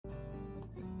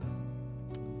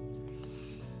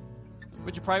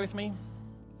Would you pray with me?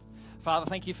 Father,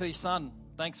 thank you for your Son.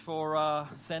 Thanks for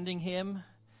sending him.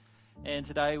 And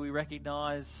today we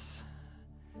recognize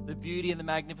the beauty and the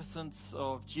magnificence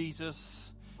of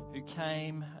Jesus who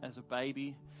came as a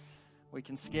baby. We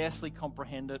can scarcely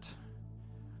comprehend it,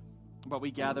 but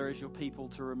we gather as your people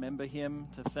to remember him,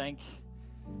 to thank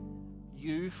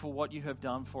you for what you have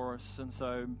done for us. And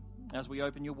so as we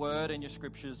open your word and your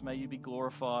scriptures, may you be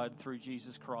glorified through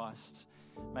Jesus Christ.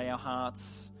 May our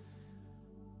hearts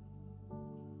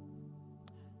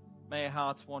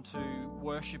want to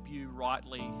worship you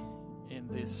rightly in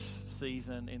this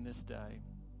season, in this day.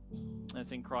 And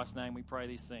it's in Christ's name we pray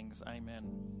these things. Amen.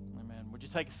 Amen. Would you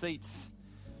take a seat?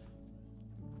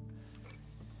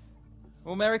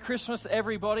 Well, Merry Christmas,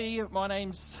 everybody. My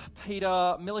name's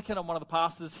Peter Milliken. I'm one of the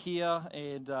pastors here,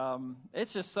 and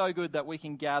it's just so good that we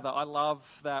can gather. I love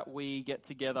that we get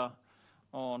together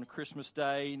on Christmas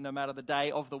Day, no matter the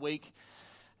day of the week,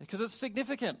 because it's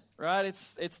significant, right?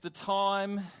 It's the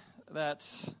time that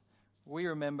we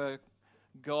remember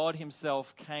God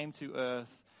himself came to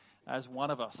earth as one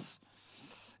of us.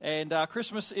 And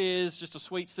Christmas is just a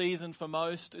sweet season for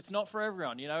most. It's not for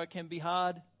everyone. You know, it can be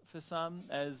hard for some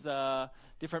as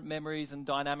different memories and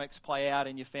dynamics play out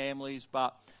in your families.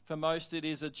 But for most, it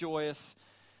is a joyous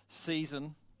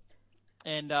season.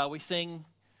 And we sing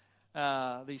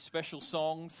these special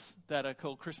songs that are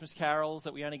called Christmas carols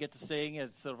that we only get to sing.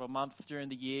 It's sort of a month during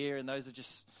the year, and those are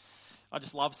I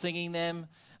just love singing them.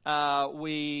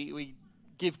 We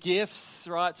give gifts,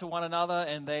 right, to one another,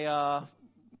 and they are,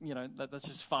 that's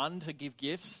just fun to give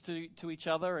gifts to each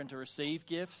other and to receive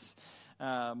gifts.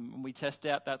 We test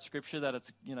out that scripture that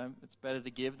it's better to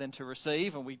give than to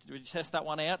receive, and we test that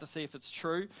one out to see if it's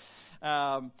true.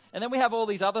 And then we have all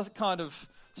these other kind of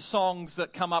songs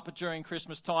that come up during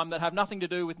Christmas time that have nothing to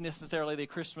do with necessarily the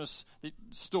Christmas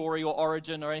story or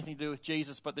origin or anything to do with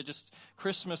Jesus, but they're just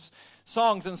Christmas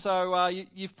songs. And so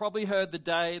you've probably heard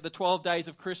the 12 Days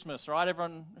of Christmas, right?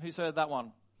 Everyone who's heard that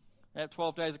one? Yeah,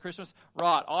 12 Days of Christmas?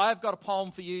 Right. I've got a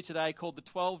poem for you today called The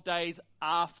 12 Days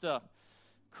After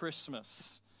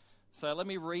Christmas. So let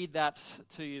me read that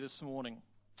to you this morning.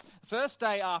 The first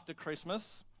day after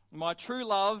Christmas, my true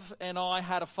love and I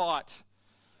had a fight.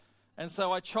 And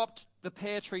so I chopped the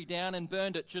pear tree down and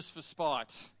burned it just for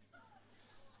spite.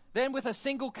 Then with a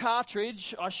single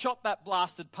cartridge, I shot that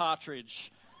blasted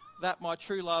partridge that my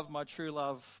true love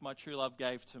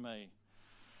gave to me.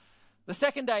 The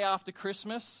second day after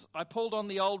Christmas, I pulled on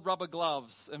the old rubber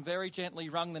gloves and very gently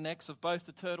wrung the necks of both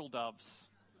the turtle doves.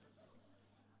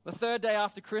 The third day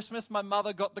after Christmas, my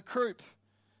mother got the croup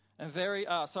and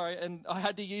I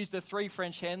had to use the 3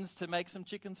 French hens to make some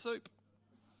chicken soup.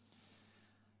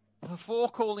 The 4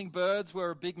 calling birds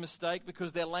were a big mistake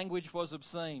because their language was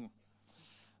obscene.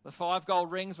 The 5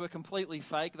 gold rings were completely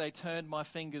fake. They turned my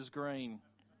fingers green.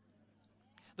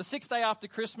 The 6th day after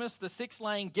Christmas, the 6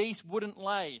 laying geese wouldn't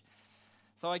lay.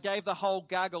 So I gave the whole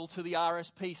gaggle to the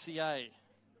RSPCA.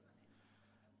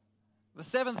 The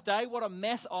 7th day, what a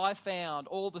mess I found.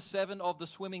 All the 7 of the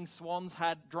swimming swans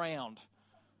had drowned.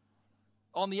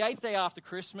 On the 8th day after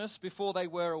Christmas, before they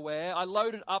were aware, I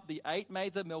loaded up the 8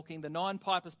 maids a milking, the 9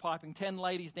 pipers piping, 10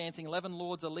 ladies dancing, 11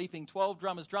 lords a leaping, 12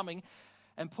 drummers drumming,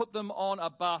 and put them on a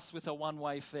bus with a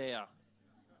one-way fare.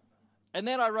 And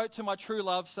then I wrote to my true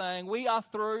love saying, we are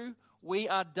through, we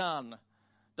are done.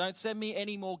 Don't send me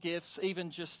any more gifts,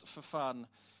 even just for fun.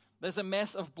 There's a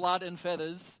mess of blood and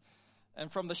feathers, and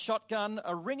from the shotgun,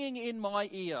 a ringing in my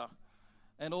ear.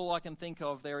 And all I can think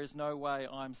of, there is no way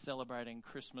I'm celebrating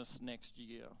Christmas next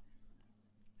year.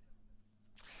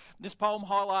 This poem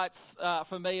highlights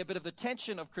for me a bit of the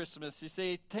tension of Christmas. You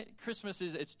see, Christmas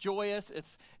it's joyous,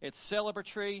 it's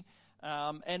celebratory,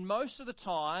 and most of the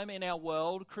time in our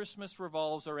world, Christmas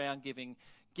revolves around giving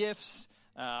gifts,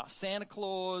 Santa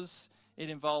Claus. It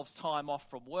involves time off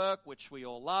from work, which we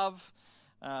all love.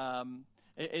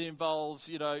 It involves,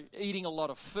 eating a lot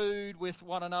of food with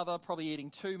one another, probably eating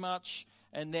too much.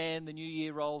 And then the new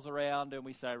year rolls around and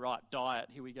we say, right, diet,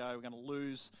 here we go. We're going to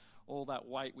lose all that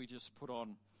weight we just put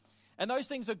on. And those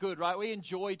things are good, right? We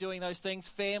enjoy doing those things.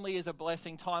 Family is a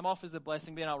blessing. Time off is a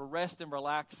blessing. Being able to rest and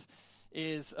relax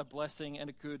is a blessing and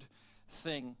a good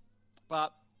thing.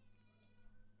 But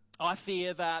I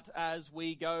fear that as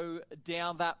we go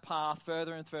down that path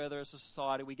further and further as a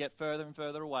society, we get further and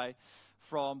further away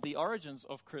from the origins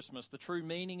of Christmas, the true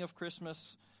meaning of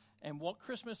Christmas, and what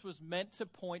Christmas was meant to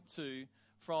point to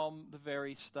from the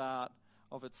very start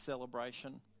of its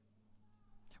celebration.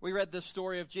 We read the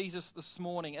story of Jesus this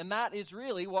morning, and that is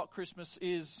really what Christmas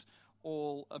is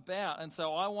all about. And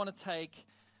so I want to take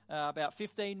about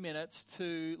 15 minutes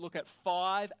to look at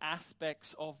 5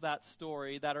 aspects of that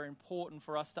story that are important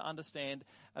for us to understand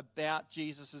about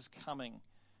Jesus' coming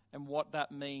and what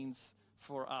that means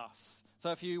for us.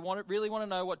 So if you really want to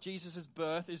know what Jesus'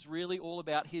 birth is really all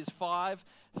about, here's 5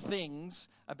 things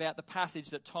about the passage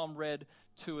that Tom read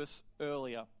to us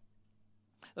earlier.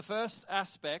 The first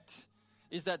aspect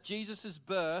is that Jesus'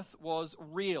 birth was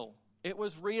real. It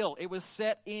was real. It was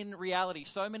set in reality.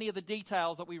 So many of the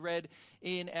details that we read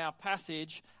in our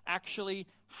passage actually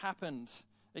happened.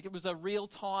 It was a real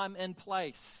time and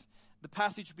place. The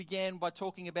passage began by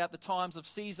talking about the times of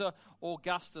Caesar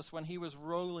Augustus when he was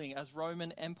ruling as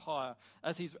Roman Empire,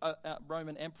 as his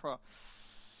Roman emperor.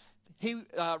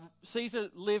 Caesar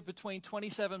lived between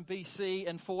 27 BC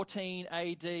and 14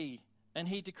 AD, and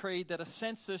he decreed that a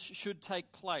census should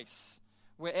take place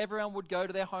where everyone would go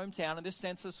to their hometown, and this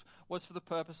census was for the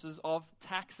purposes of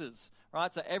taxes,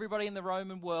 right? So everybody in the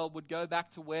Roman world would go back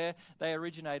to where they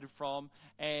originated from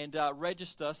and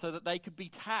register so that they could be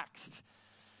taxed.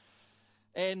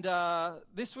 And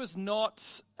this was not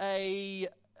a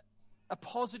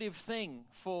positive thing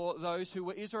for those who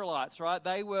were Israelites, right?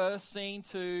 They were seen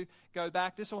to go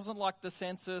back. This wasn't like the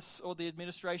census or the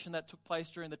administration that took place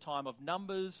during the time of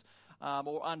Numbers,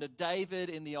 or under David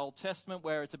in the Old Testament,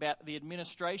 where it's about the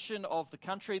administration of the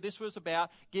country. This was about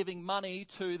giving money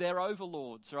to their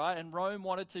overlords, right? And Rome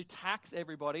wanted to tax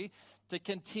everybody to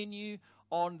continue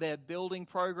on their building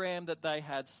program that they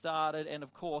had started and,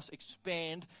 of course,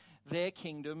 expand their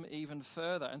kingdom even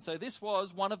further. And so this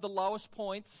was one of the lowest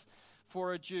points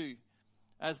for a Jew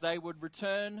as they would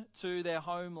return to their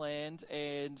homeland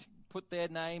and put their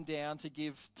name down to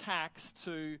give tax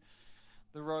to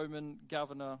the Roman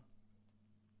governor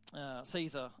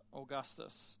Caesar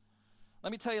Augustus.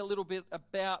 Let me tell you a little bit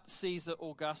about Caesar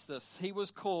Augustus. He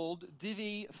was called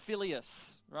Divi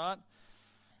Filius, right?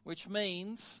 Which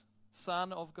means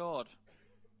son of God.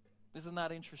 Isn't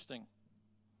that interesting?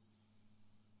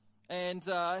 And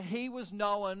he was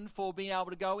known for being able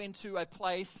to go into a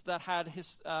place that had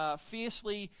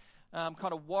fiercely kind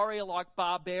of warrior-like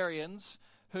barbarians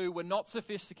who were not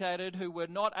sophisticated, who were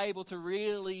not able to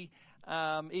really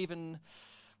even...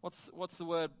 What's the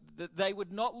word? They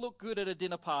would not look good at a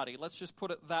dinner party. Let's just put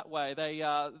it that way.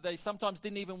 They sometimes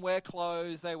didn't even wear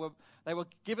clothes. They were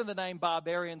given the name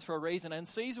barbarians for a reason. And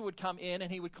Caesar would come in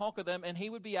and he would conquer them, and he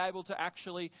would be able to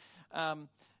actually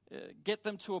get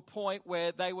them to a point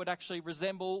where they would actually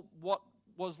resemble what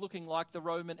was looking like the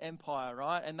Roman Empire,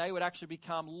 right? And they would actually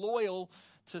become loyal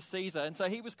to Caesar. And so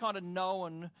he was kind of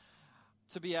known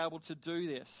to be able to do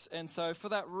this. And so for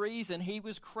that reason, he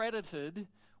was credited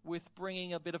with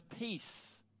bringing a bit of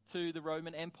peace to the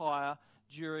Roman Empire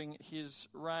during his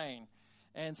reign.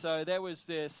 And so there was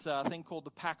this thing called the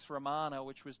Pax Romana,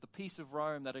 which was the peace of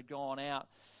Rome that had gone out.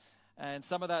 And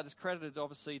some of that is credited,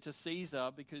 obviously, to Caesar,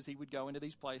 because he would go into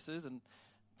these places and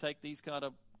take these kind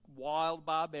of wild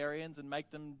barbarians and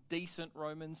make them decent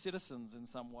Roman citizens in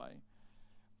some way.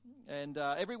 And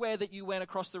everywhere that you went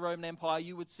across the Roman Empire,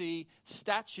 you would see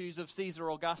statues of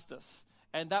Caesar Augustus.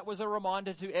 And that was a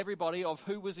reminder to everybody of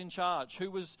who was in charge, who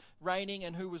was reigning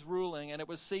and who was ruling, and it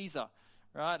was Caesar,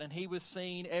 right? And he was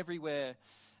seen everywhere.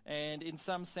 And in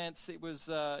some sense, it was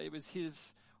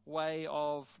his way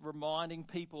of reminding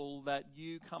people that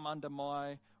you come under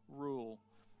my rule.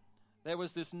 There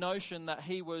was this notion that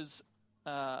he was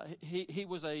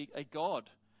a god,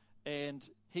 and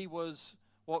he was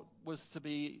what was to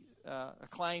be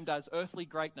acclaimed as earthly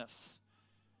greatness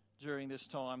during this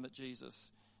time that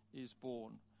Jesus is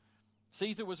born.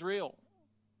 Caesar was real.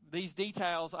 These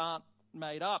details aren't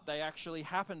made up. They actually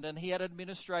happened, and he had an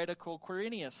administrator called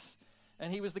Quirinius,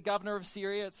 and he was the governor of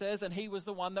Syria, it says, and he was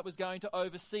the one that was going to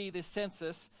oversee this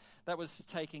census that was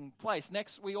taking place.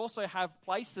 Next, we also have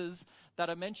places that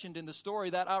are mentioned in the story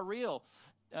that are real.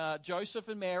 Joseph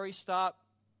and Mary start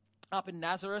up in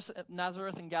Nazareth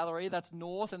and Galilee, that's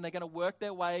north, and they're going to work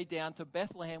their way down to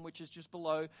Bethlehem, which is just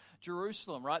below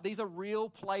Jerusalem, right? These are real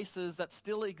places that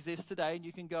still exist today, and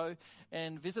you can go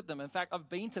and visit them. In fact, I've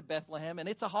been to Bethlehem, and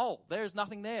it's a hole. There is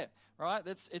nothing there, right?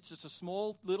 It's just a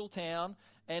small little town,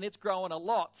 and it's grown a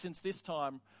lot since this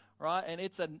time, right? And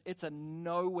it's a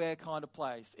nowhere kind of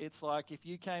place. It's like if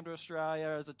you came to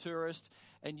Australia as a tourist,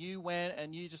 and you went,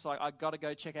 and you just like, I've got to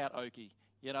go check out Oakey.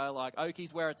 You know, like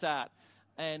Oakey's where it's at.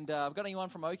 And I've got anyone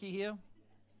from Oakey here?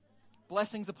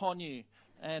 Blessings upon you.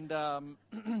 And,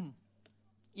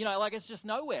 you know, like it's just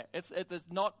nowhere. There's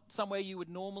not somewhere you would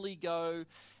normally go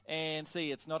and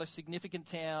see. It's not a significant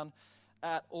town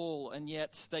at all. And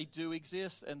yet they do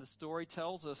exist. And the story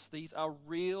tells us these are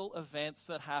real events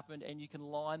that happened, and you can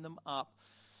line them up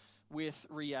with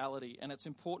reality, and it's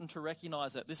important to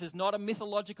recognize that. This is not a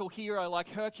mythological hero like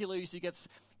Hercules who gets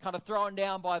kind of thrown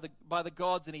down by the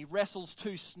gods and he wrestles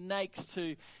two snakes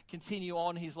to continue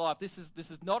on his life. This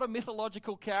is not a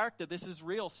mythological character. This is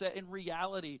real, set in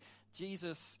reality.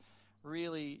 Jesus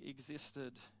really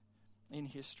existed in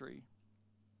history.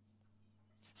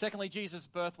 Secondly, Jesus'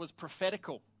 birth was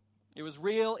prophetical. It was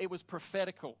real, it was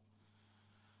prophetical.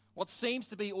 What seems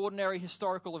to be ordinary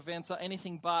historical events are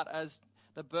anything but, as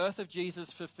the birth of Jesus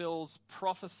fulfills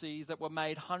prophecies that were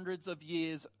made hundreds of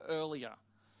years earlier.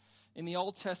 In the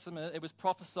Old Testament, it was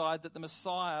prophesied that the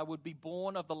Messiah would be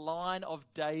born of the line of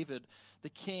David, the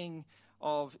king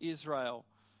of Israel.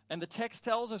 And the text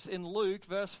tells us in Luke,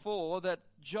 verse 4, that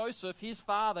Joseph, his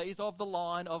father, is of the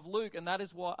line of Luke, and that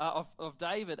is why of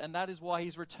David, and that is why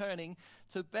he's returning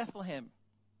to Bethlehem.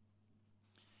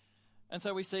 And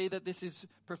so we see that this is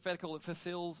prophetical. It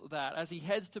fulfills that. As he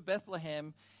heads to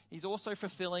Bethlehem, he's also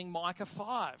fulfilling Micah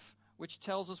 5, which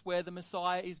tells us where the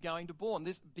Messiah is going to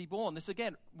be born. This,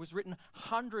 again, was written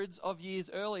hundreds of years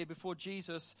earlier before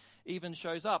Jesus even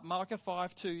shows up. Micah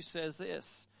 5:2 says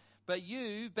this, "But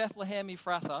you, Bethlehem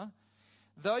Ephrathah,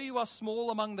 though you are small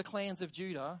among the clans of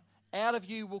Judah, out of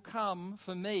you will come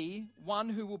for me one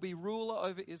who will be ruler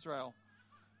over Israel,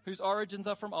 whose origins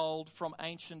are from old, from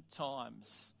ancient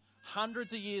times."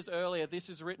 Hundreds of years earlier, this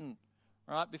is written,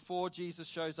 right, before Jesus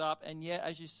shows up. And yet,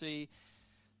 as you see,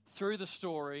 through the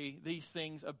story, these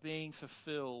things are being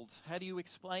fulfilled. How do you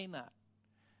explain that?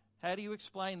 How do you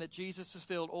explain that Jesus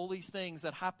fulfilled all these things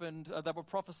that happened, that were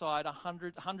prophesied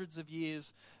hundreds of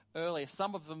years earlier,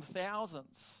 some of them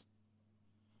thousands?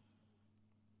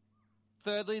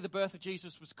 Thirdly, the birth of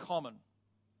Jesus was common.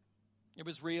 It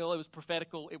was real, it was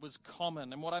prophetical, it was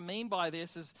common. And what I mean by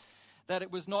this is that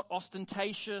it was not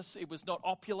ostentatious, it was not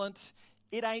opulent,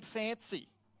 it ain't fancy,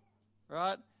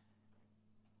 right?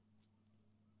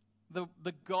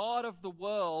 The God of the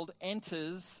world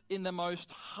enters in the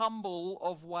most humble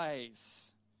of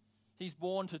ways. He's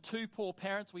born to two poor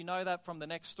parents. We know that from the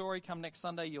next story. Come next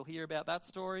Sunday, you'll hear about that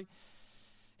story.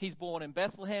 He's born in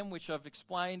Bethlehem, which I've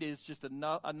explained is just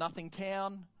a nothing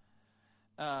town.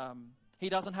 He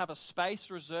doesn't have a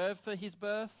space reserved for his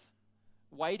birth,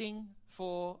 waiting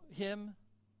for him.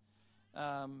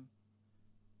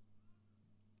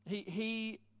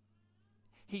 He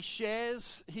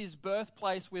shares his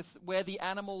birthplace with where the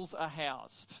animals are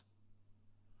housed.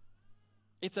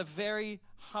 It's a very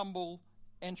humble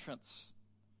entrance.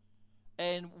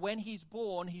 And when he's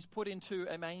born, he's put into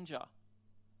a manger.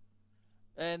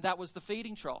 And that was the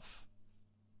feeding trough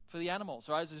for the animals,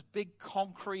 right? It's this big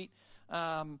concrete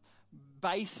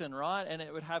basin, right? And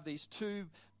it would have these two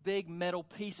big metal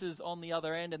pieces on the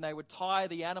other end, and they would tie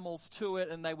the animals to it,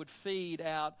 and they would feed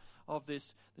out of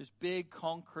this big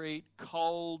concrete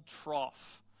cold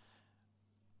trough.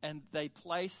 And they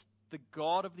placed the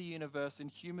God of the universe in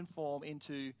human form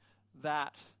into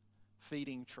that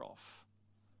feeding trough.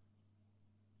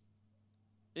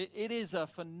 It is a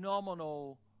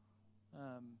phenomenal,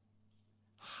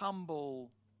 humble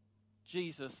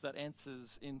Jesus that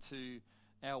enters into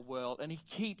our world, and he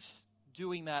keeps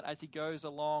doing that as he goes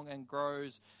along and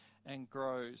grows and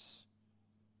grows.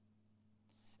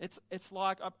 It's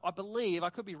like, I believe, I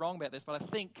could be wrong about this, but I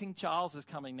think King Charles is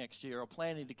coming next year, or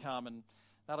planning to come, and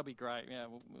that'll be great. Yeah, it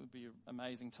would be an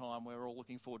amazing time. We're all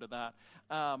looking forward to that.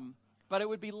 But it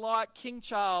would be like King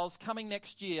Charles coming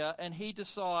next year, and he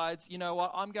decides, you know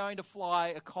what, I'm going to fly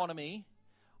economy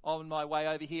on my way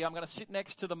over here. I'm going to sit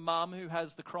next to the mum who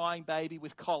has the crying baby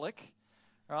with colic,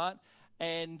 right?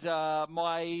 And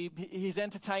his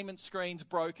entertainment screen's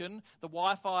broken, the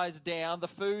Wi-Fi's down, the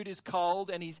food is cold,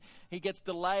 and he gets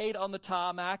delayed on the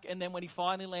tarmac, and then when he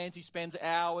finally lands, he spends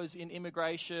hours in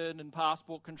immigration and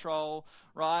passport control,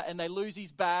 right? And they lose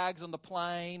his bags on the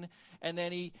plane, and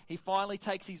then he finally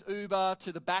takes his Uber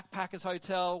to the Backpackers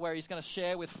Hotel, where he's going to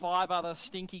share with 5 other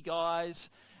stinky guys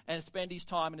and spend his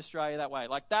time in Australia that way.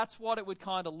 Like, that's what it would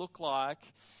kind of look like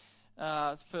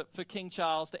for King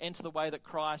Charles to enter the way that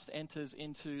Christ enters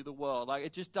into the world. Like,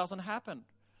 it just doesn't happen,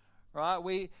 right?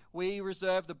 We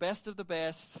reserve the best of the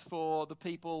best for the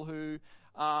people who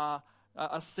are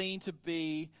seen to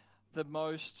be the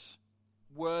most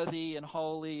worthy and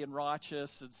holy and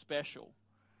righteous and special,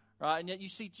 right? And yet you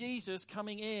see Jesus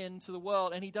coming into the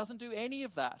world, and he doesn't do any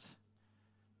of that.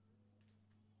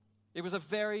 It was a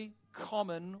very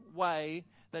common way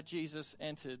that Jesus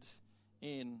entered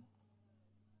in.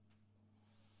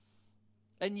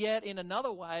 And yet, in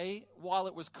another way, while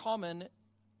it was common,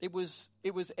 it was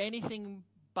anything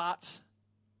but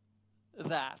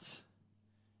that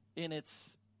in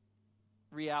its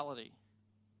reality.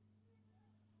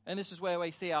 And this is where we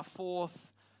see our fourth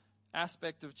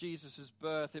aspect of Jesus'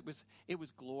 birth, it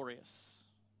was glorious.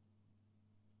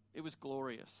 It was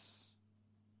glorious.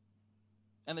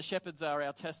 And the shepherds are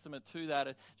our testament to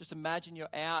that. Just imagine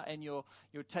you're out and you're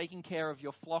taking care of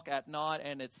your flock at night,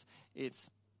 and it's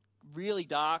really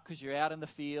dark because you're out in the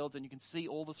fields and you can see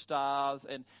all the stars,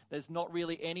 and there's not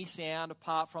really any sound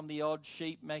apart from the odd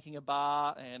sheep making a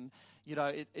bar, and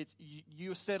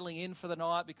you're settling in for the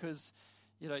night because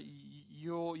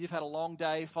you've had a long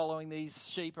day following these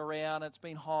sheep around. It's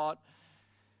been hot,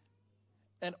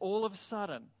 and all of a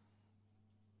sudden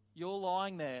you're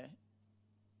lying there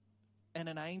and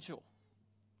an angel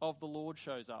of the Lord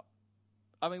shows up.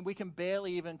 I mean, we can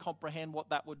barely even comprehend what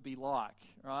that would be like,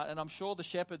 right? And I'm sure the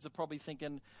shepherds are probably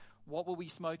thinking, what were we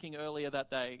smoking earlier that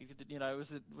day?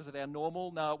 Was it our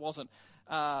normal? No, it wasn't.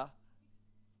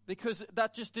 Because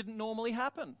that just didn't normally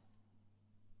happen,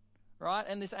 right?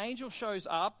 And this angel shows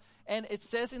up, and it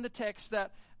says in the text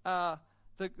that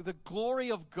the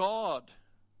glory of God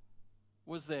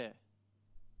was there.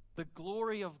 The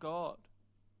glory of God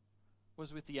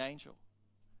was with the angel.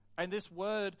 And this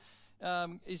word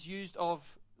is used of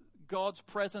God's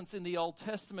presence in the Old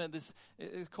Testament. This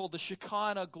is called the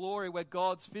Shekinah glory, where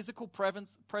God's physical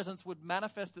presence would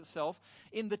manifest itself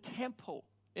in the temple,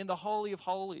 in the Holy of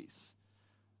Holies,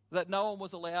 that no one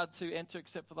was allowed to enter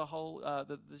except for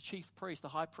the chief priest, the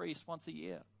high priest, once a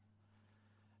year.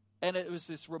 And it was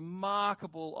this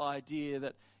remarkable idea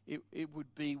that it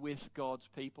would be with God's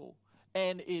people.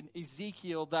 And in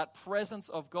Ezekiel, that presence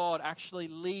of God actually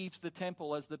leaves the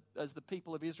temple as the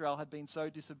people of Israel had been so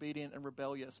disobedient and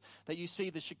rebellious. That you see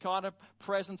the Shekinah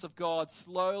presence of God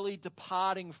slowly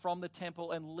departing from the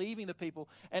temple and leaving the people.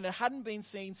 And it hadn't been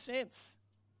seen since.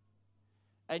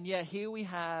 And yet here we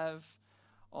have,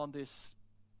 on this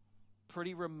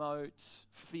pretty remote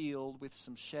field with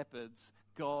some shepherds,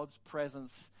 God's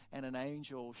presence and an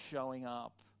angel showing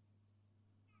up.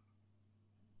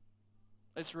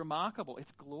 It's remarkable.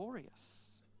 It's glorious.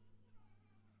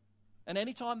 And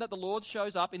any time that the Lord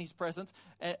shows up in his presence,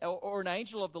 or an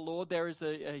angel of the Lord, there is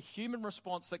a human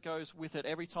response that goes with it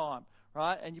every time,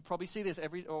 right? And you probably see this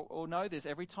or know this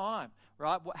every time,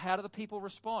 right? How do the people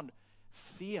respond?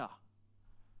 Fear.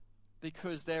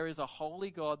 Because there is a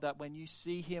holy God that when you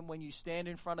see him, when you stand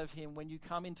in front of him, when you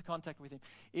come into contact with him,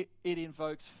 it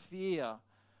invokes fear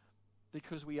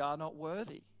because we are not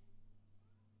worthy.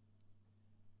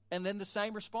 And then the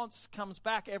same response comes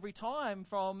back every time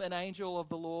from an angel of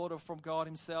the Lord or from God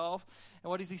himself. And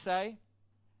what does he say?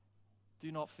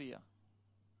 Do not fear.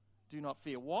 Do not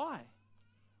fear. Why?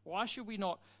 Why should we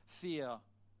not fear?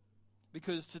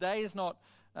 Because today is not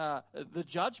the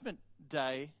judgment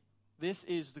day. This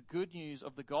is the good news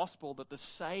of the gospel that the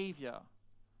Savior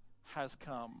has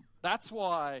come. That's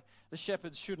why the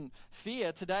shepherds shouldn't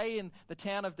fear. Today in the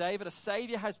town of David, a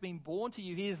Savior has been born to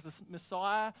you. He is the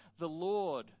Messiah, the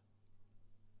Lord.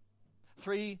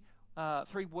 Three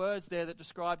words there that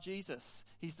describe Jesus.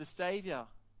 He's the Savior.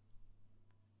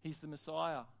 He's the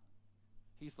Messiah.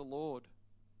 He's the Lord.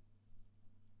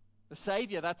 The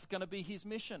Savior, that's going to be his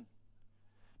mission.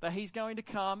 That he's going to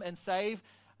come and save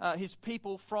his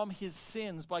people from his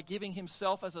sins by giving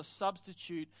himself as a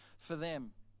substitute for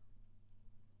them.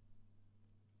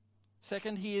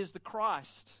 Second, he is the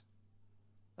Christ.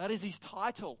 That is his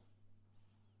title.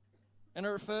 And it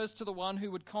refers to the one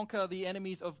who would conquer the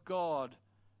enemies of God.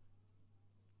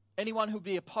 Anyone who would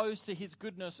be opposed to his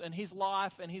goodness and his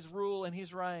life and his rule and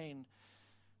his reign.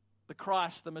 The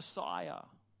Christ, the Messiah,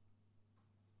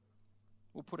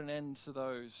 will put an end to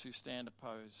those who stand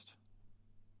opposed.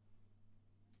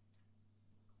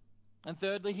 And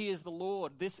thirdly, he is the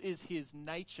Lord. This is his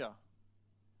nature.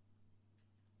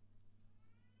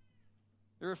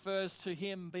 It refers to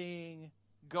him being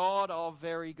God of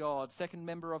very God, second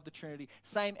member of the Trinity,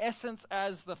 same essence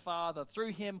as the Father.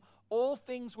 Through him, all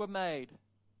things were made.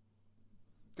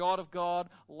 God of God,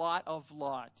 light of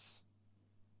light.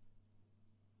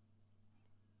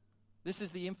 This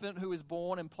is the infant who is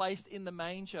born and placed in the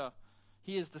manger.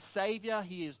 He is the Savior,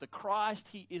 he is the Christ,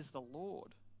 he is the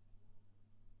Lord.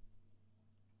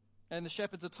 And the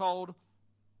shepherds are told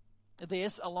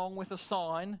this along with a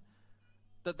sign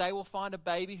that they will find a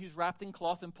baby who's wrapped in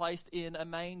cloth and placed in a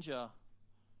manger.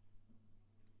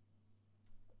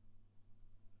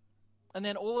 And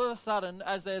then all of a sudden,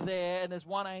 as they're there, and there's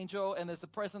one angel, and there's the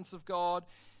presence of God,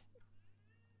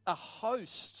 a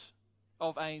host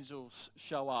of angels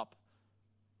show up.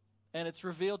 And it's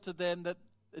revealed to them that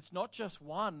it's not just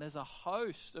one, there's a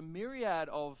host, a myriad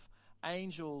of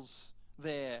angels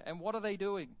there. And what are they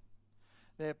doing?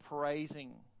 They're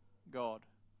praising God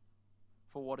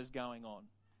for what is going on.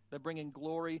 They're bringing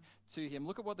glory to him.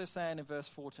 Look at what they're saying in verse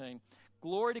 14.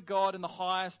 Glory to God in the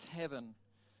highest heaven.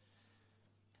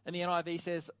 And the NIV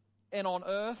says, and on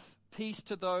earth, peace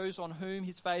to those on whom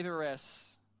his favor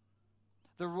rests.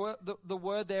 The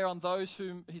word there on those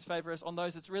whom his favor rests, on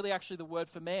those, it's really actually the word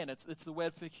for man. It's the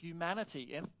word for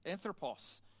humanity,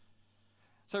 anthropos.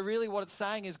 So really what it's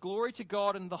saying is glory to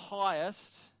God in the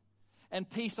highest and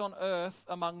peace on earth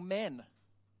among men.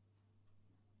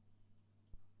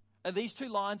 And these two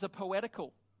lines are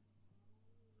poetical,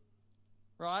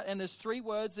 right? And there's three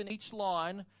words in each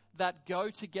line that go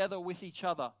together with each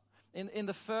other. In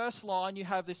the first line, you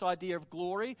have this idea of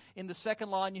glory. In the second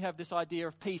line, you have this idea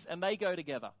of peace, and they go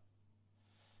together.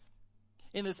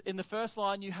 In the first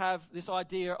line, you have this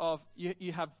idea of,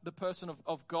 you have the person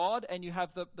of God, and you have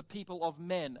the people of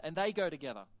men, and they go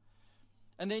together.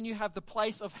 And then you have the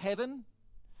place of heaven,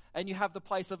 and you have the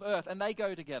place of earth, and they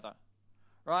go together.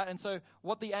 Right? And so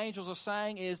what the angels are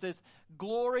saying is this: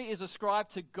 glory is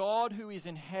ascribed to God who is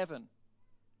in heaven.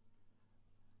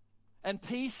 And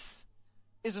peace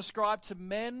is ascribed to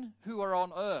men who are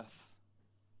on earth.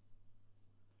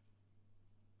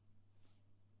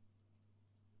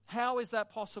 How is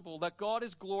that possible? That God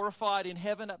is glorified in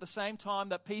heaven at the same time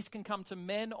that peace can come to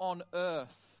men on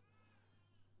earth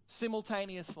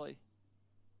simultaneously.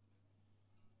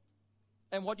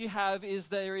 And what you have is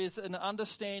there is an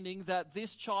understanding that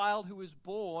this child who is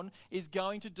born is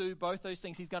going to do both those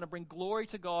things. He's going to bring glory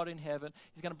to God in heaven.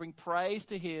 He's going to bring praise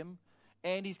to him.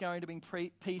 And he's going to bring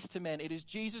peace to men. It is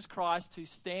Jesus Christ who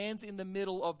stands in the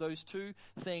middle of those two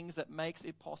things that makes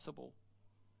it possible.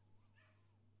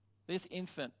 This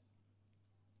infant,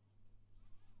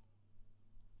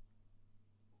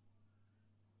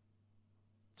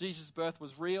 Jesus' birth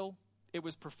was real, it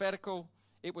was prophetical,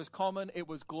 it was common, it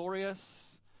was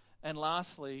glorious, and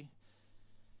lastly,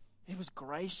 it was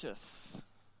gracious.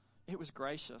 It was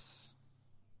gracious.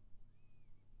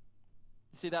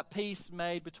 You see, that peace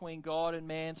made between God and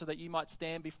man so that you might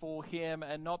stand before him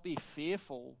and not be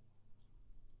fearful,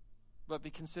 but be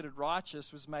considered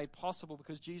righteous, was made possible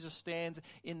because Jesus stands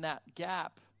in that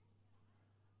gap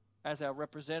as our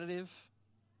representative,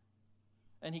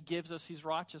 and he gives us his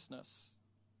righteousness.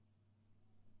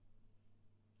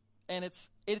 And it's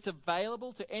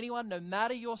available to anyone, no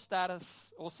matter your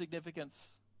status or significance.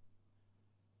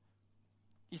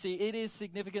 You see, it is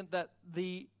significant that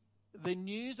the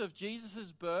news of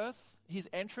Jesus' birth, his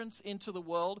entrance into the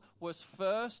world, was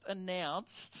first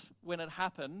announced when it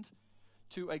happened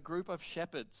to a group of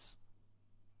shepherds.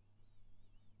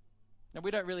 Now,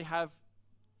 we don't really have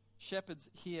shepherds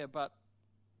here, but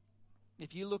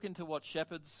if you look into what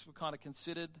shepherds were kind of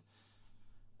considered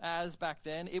as back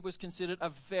then, it was considered a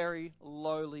very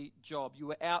lowly job. You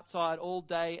were outside all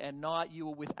day and night. You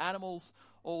were with animals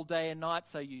all day and night,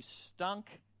 so you stunk,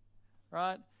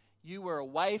 right? You were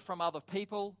away from other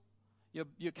people.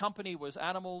 Your company was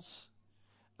animals.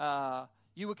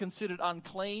 You were considered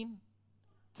unclean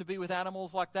to be with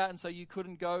animals like that, and so you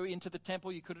couldn't go into the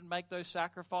temple. You couldn't make those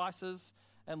sacrifices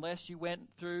unless you went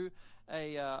through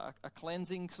a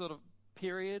cleansing sort of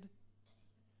period.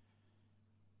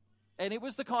 And it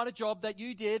was the kind of job that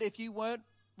you did if you weren't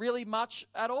really much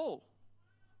at all.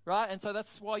 Right? And so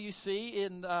that's why you see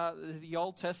in the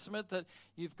Old Testament that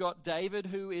you've got David,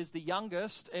 who is the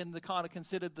youngest and the kind of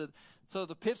considered the sort of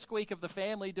the pipsqueak of the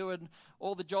family, doing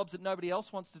all the jobs that nobody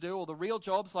else wants to do, or the real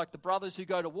jobs like the brothers who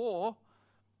go to war.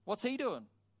 What's he doing?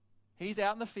 He's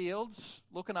out in the fields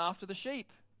looking after the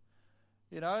sheep.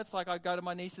 You know, it's like I go to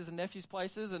my nieces and nephews'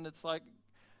 places and it's like,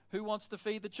 who wants to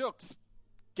feed the chooks?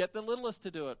 Get the littlest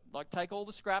to do it. Like, take all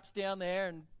the scraps down there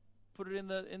and put it in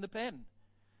the pen.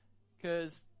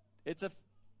 Because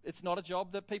it's not a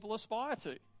job that people aspire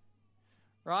to,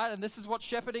 right? And this is what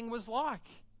shepherding was like.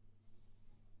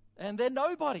 And they're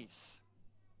nobodies.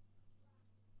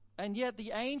 And yet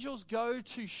the angels go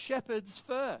to shepherds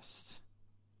first.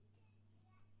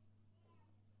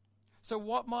 So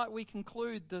what might we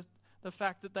conclude the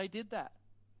fact that they did that?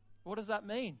 What does that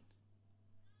mean?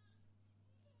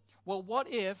 Well, what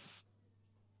if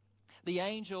the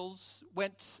angels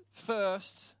went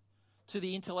first to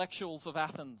the intellectuals of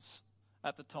Athens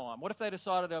at the time? What if they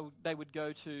decided they would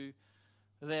go to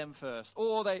them first?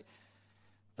 Or they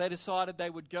decided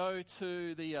they would go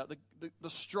to the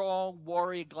strong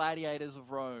warrior gladiators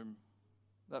of Rome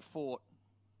that fought?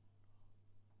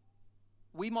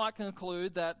 We might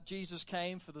conclude that Jesus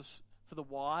came for the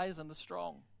wise and the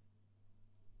strong.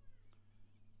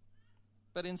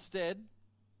 But instead,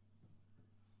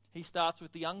 he starts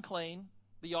with the unclean,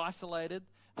 the isolated,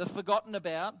 the forgotten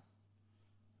about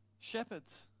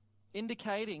shepherds,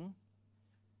 indicating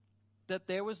that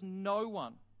there was no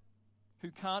one who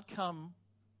can't come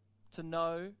to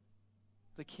know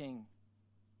the King.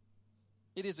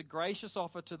 It is a gracious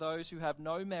offer to those who have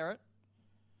no merit,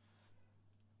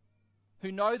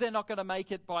 who know they're not going to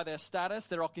make it by their status,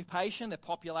 their occupation, their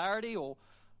popularity,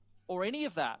 or any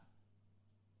of that.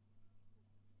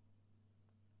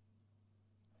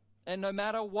 And no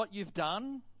matter what you've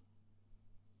done,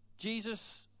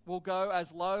 Jesus will go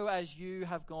as low as you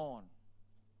have gone.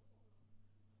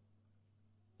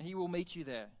 He will meet you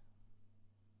there.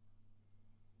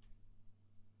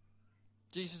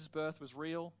 Jesus' birth was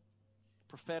real,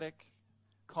 prophetic,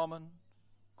 common,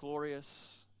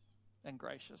 glorious, and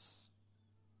gracious.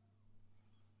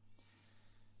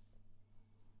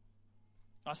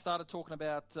 I started talking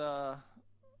about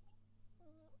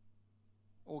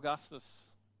Augustus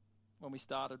when we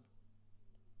started.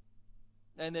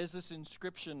 And there's this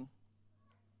inscription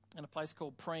in a place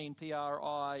called Priene,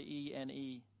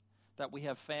 Priene, that we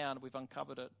have found. We've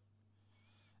uncovered it.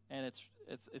 And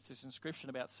it's this inscription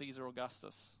about Caesar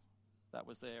Augustus that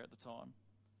was there at the time.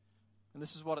 And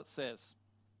this is what it says.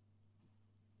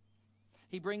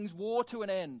 He brings war to an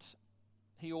end.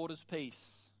 He orders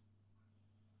peace.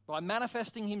 By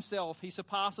manifesting himself, he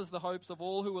surpasses the hopes of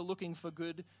all who are looking for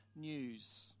good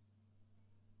news.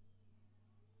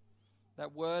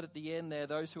 That word at the end there,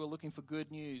 those who are looking for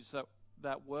good news,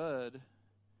 that word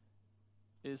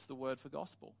is the word for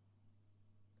gospel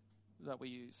that we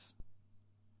use.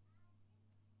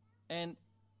 And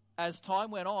as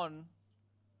time went on,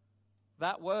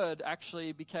 that word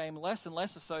actually became less and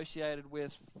less associated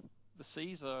with the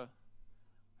Caesar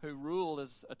who ruled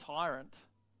as a tyrant,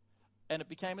 and it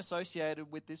became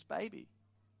associated with this baby,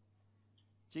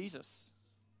 Jesus.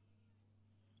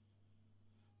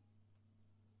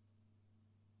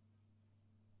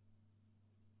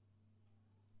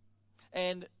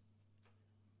 And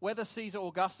whether Caesar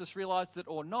Augustus realized it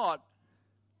or not,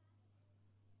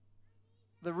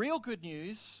 the real good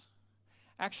news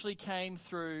actually came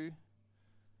through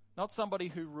not somebody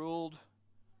who ruled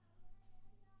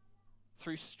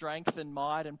through strength and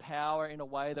might and power in a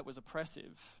way that was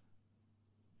oppressive.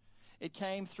 It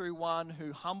came through one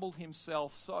who humbled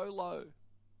himself so low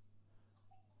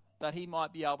that he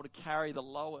might be able to carry the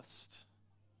lowest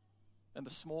and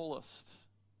the smallest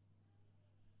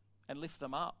and lift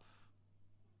them up.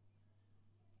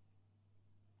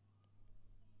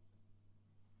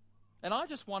 And I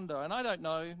just wonder, and I don't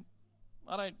know,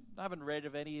 I haven't read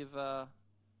of any of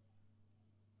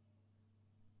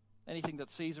anything that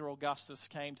Caesar Augustus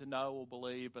came to know or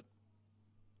believe, but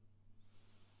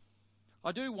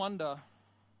I do wonder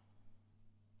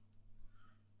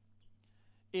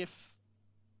if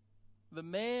the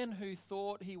man who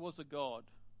thought he was a god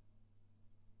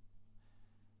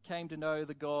came to know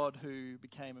the God who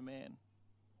became a man.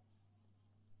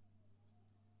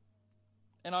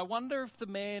 And I wonder if the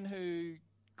man who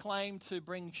claimed to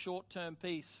bring short-term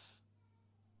peace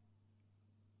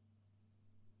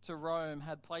to Rome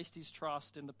had placed his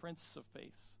trust in the Prince of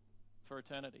Peace for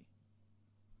eternity.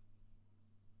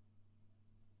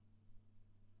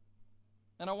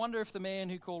 And I wonder if the man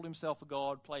who called himself a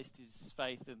god placed his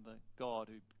faith in the God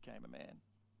who became a man.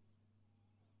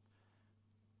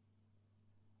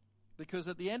 Because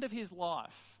at the end of his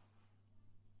life,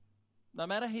 no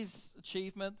matter his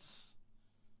achievements,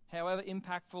 however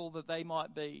impactful that they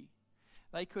might be,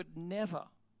 they could never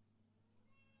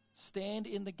stand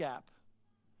in the gap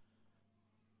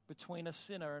between a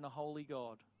sinner and a holy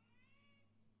God.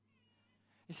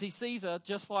 You see, Caesar,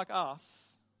 just like us,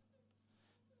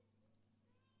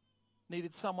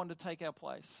 needed someone to take our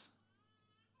place.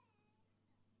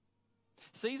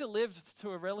 Caesar lived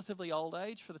to a relatively old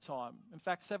age for the time. In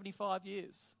fact, 75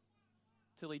 years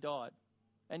till he died.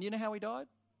 And you know how he died?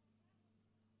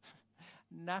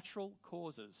 Natural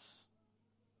causes.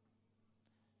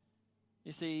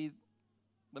 You see,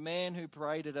 the man who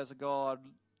paraded as a god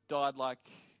died like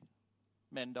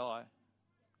men die.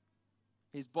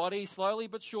 His body slowly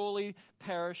but surely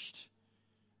perished,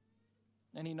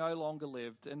 and he no longer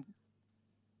lived. And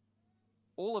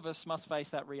all of us must face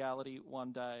that reality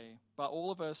one day, but all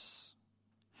of us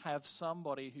have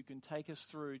somebody who can take us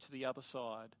through to the other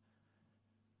side,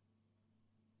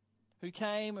 who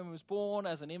came and was born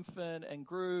as an infant and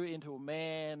grew into a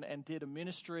man and did a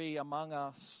ministry among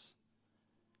us,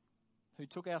 who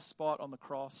took our spot on the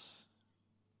cross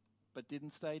but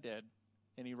didn't stay dead,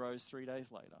 and he rose 3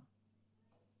 days later.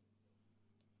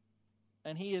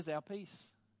 And he is our peace.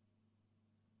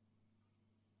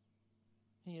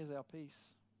 He is our peace.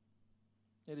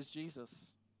 It is Jesus,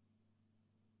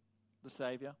 the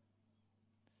Savior,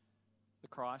 the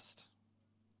Christ,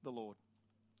 the Lord.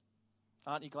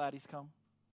 Aren't you glad he's come?